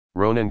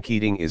Ronan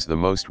Keating is the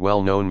most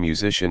well-known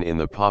musician in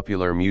the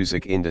popular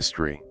music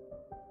industry.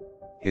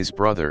 His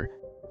brother,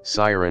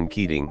 Ciaran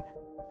Keating,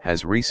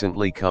 has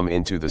recently come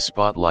into the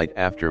spotlight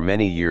after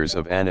many years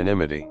of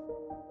anonymity.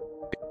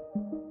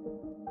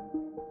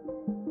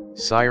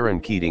 Ciaran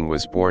Keating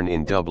was born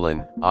in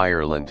Dublin,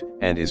 Ireland,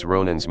 and is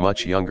Ronan's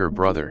much younger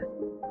brother.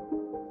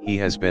 He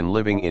has been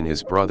living in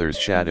his brother's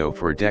shadow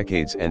for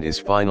decades and is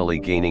finally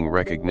gaining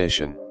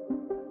recognition.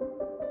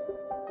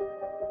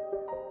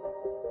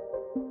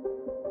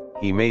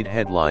 He made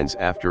headlines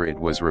after it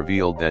was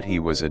revealed that he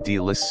was a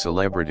D-list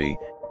celebrity,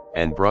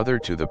 and brother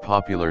to the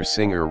popular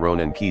singer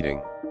Ronan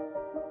Keating.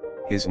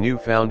 His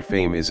newfound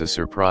fame is a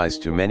surprise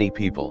to many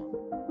people.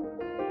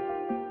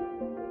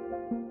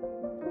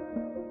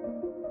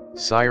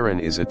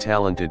 Ciaran is a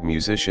talented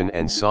musician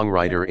and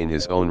songwriter in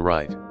his own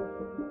right.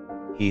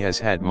 He has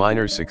had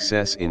minor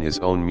success in his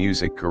own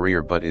music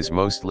career but is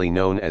mostly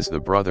known as the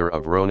brother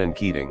of Ronan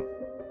Keating.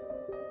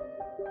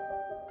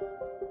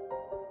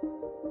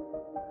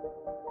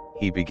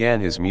 He began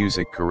his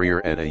music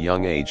career at a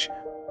young age,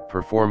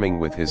 performing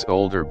with his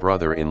older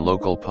brother in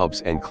local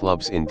pubs and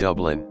clubs in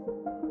Dublin.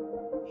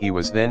 He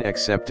was then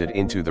accepted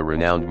into the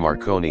renowned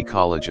Marconi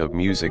College of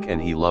Music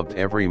and he loved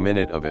every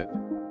minute of it.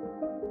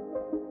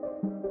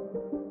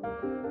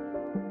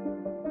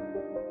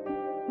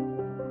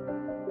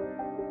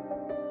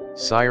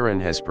 Ciaran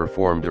has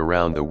performed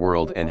around the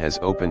world and has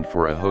opened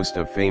for a host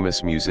of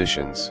famous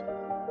musicians.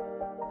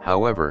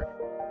 However,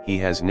 he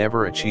has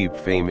never achieved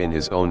fame in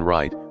his own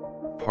right,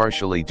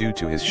 partially due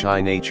to his shy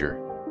nature.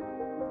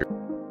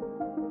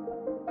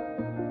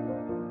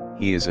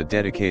 He is a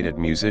dedicated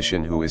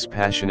musician who is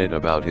passionate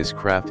about his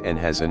craft and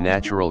has a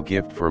natural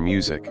gift for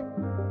music.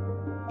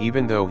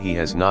 Even though he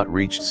has not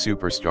reached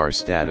superstar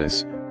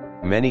status,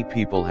 many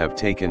people have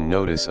taken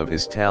notice of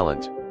his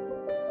talent.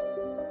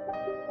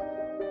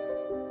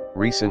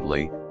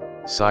 Recently,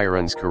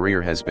 Ciaran's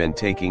career has been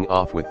taking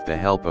off with the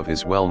help of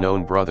his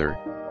well-known brother,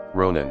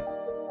 Ronan.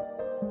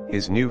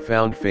 His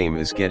newfound fame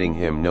is getting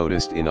him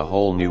noticed in a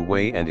whole new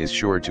way and is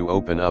sure to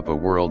open up a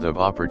world of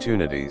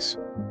opportunities.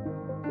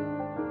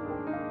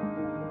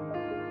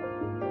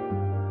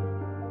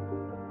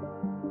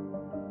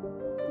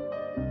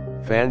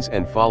 Fans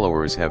and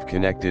followers have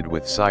connected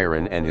with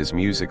Ciaran and his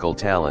musical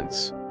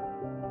talents.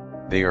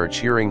 They are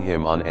cheering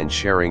him on and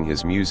sharing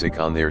his music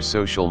on their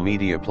social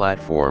media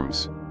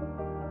platforms.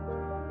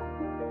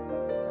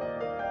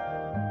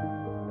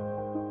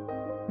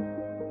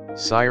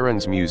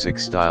 Ciaran's music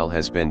style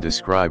has been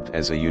described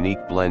as a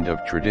unique blend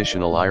of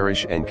traditional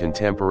Irish and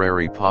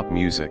contemporary pop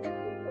music.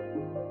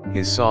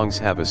 His songs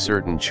have a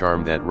certain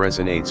charm that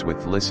resonates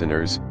with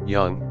listeners,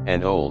 young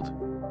and old.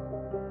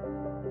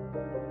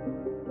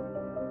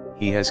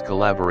 He has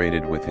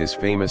collaborated with his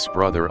famous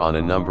brother on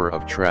a number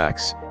of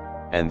tracks,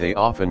 and they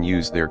often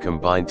use their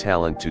combined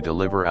talent to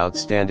deliver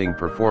outstanding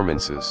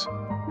performances.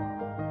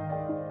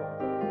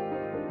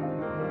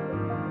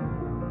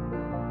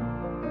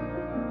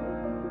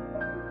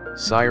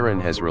 Ciaran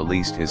has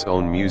released his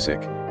own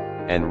music,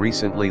 and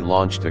recently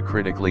launched a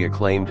critically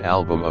acclaimed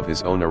album of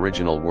his own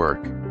original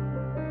work.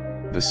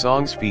 The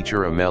songs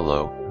feature a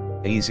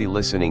mellow, easy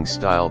listening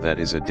style that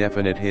is a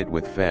definite hit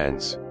with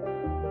fans.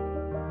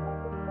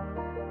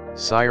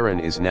 Ciaran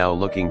is now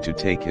looking to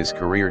take his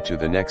career to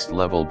the next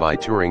level by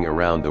touring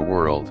around the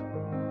world.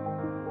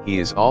 He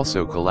is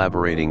also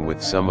collaborating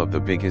with some of the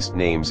biggest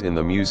names in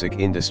the music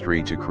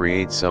industry to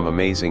create some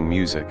amazing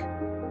music.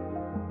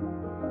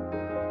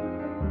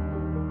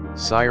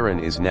 Ciaran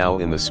is now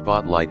in the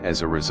spotlight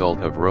as a result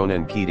of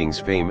Ronan Keating's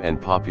fame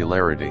and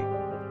popularity.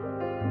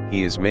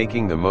 He is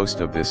making the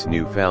most of this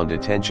newfound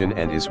attention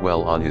and is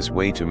well on his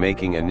way to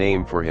making a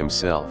name for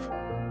himself.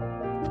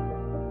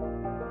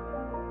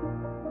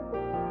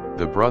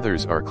 The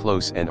brothers are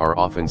close and are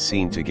often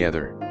seen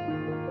together.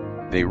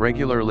 They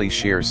regularly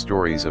share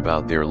stories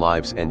about their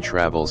lives and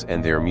travels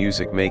and their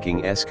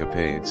music-making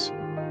escapades.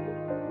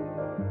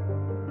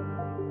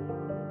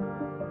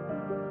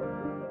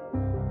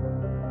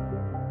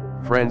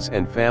 Friends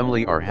and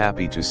family are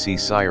happy to see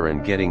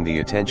Ciaran getting the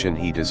attention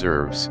he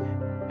deserves,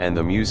 and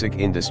the music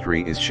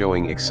industry is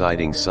showing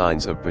exciting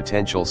signs of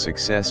potential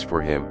success for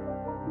him.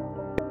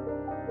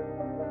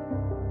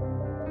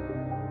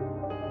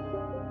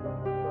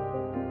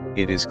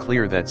 It is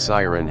clear that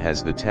Ciaran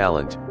has the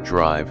talent,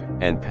 drive,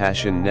 and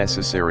passion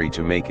necessary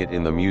to make it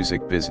in the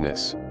music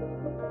business.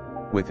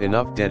 With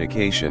enough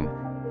dedication,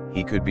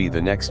 he could be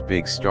the next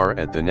big star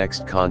at the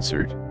next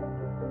concert.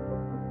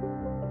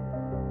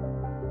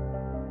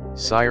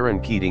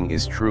 Ciaran Keating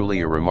is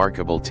truly a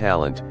remarkable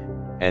talent,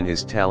 and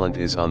his talent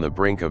is on the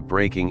brink of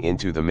breaking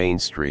into the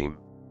mainstream.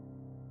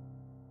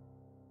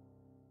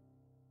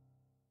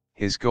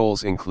 His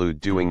goals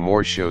include doing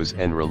more shows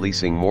and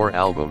releasing more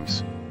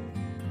albums.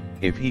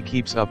 If he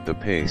keeps up the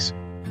pace,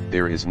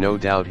 there is no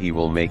doubt he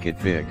will make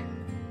it big,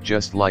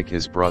 just like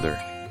his brother.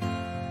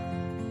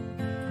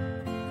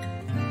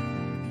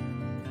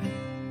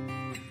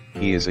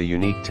 He is a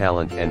unique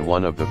talent and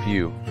one of the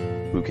few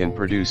who can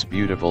produce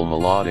beautiful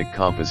melodic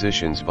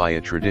compositions via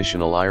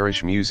traditional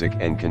Irish music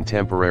and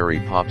contemporary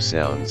pop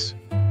sounds.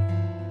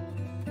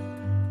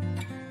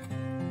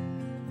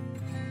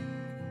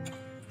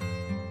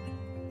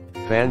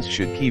 Fans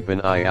should keep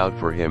an eye out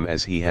for him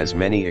as he has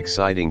many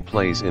exciting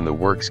plays in the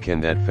works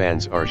that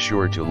fans are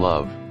sure to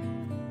love.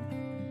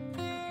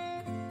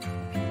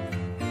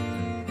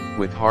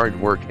 With hard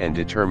work and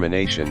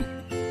determination,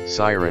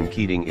 Ciaran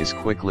Keating is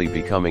quickly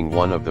becoming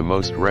one of the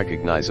most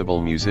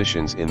recognizable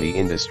musicians in the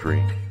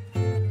industry.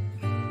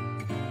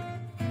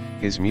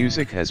 His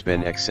music has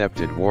been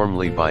accepted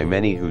warmly by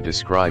many who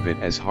describe it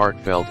as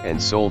heartfelt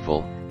and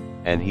soulful,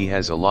 and he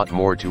has a lot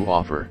more to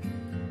offer.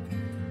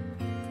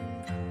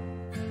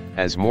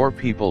 As more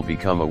people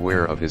become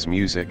aware of his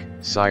music,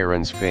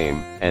 Ciaran's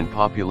fame and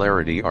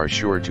popularity are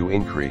sure to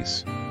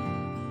increase.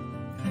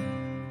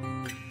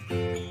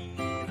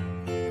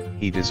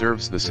 He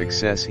deserves the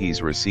success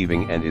he's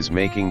receiving and is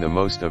making the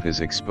most of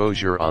his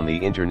exposure on the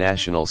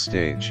international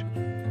stage.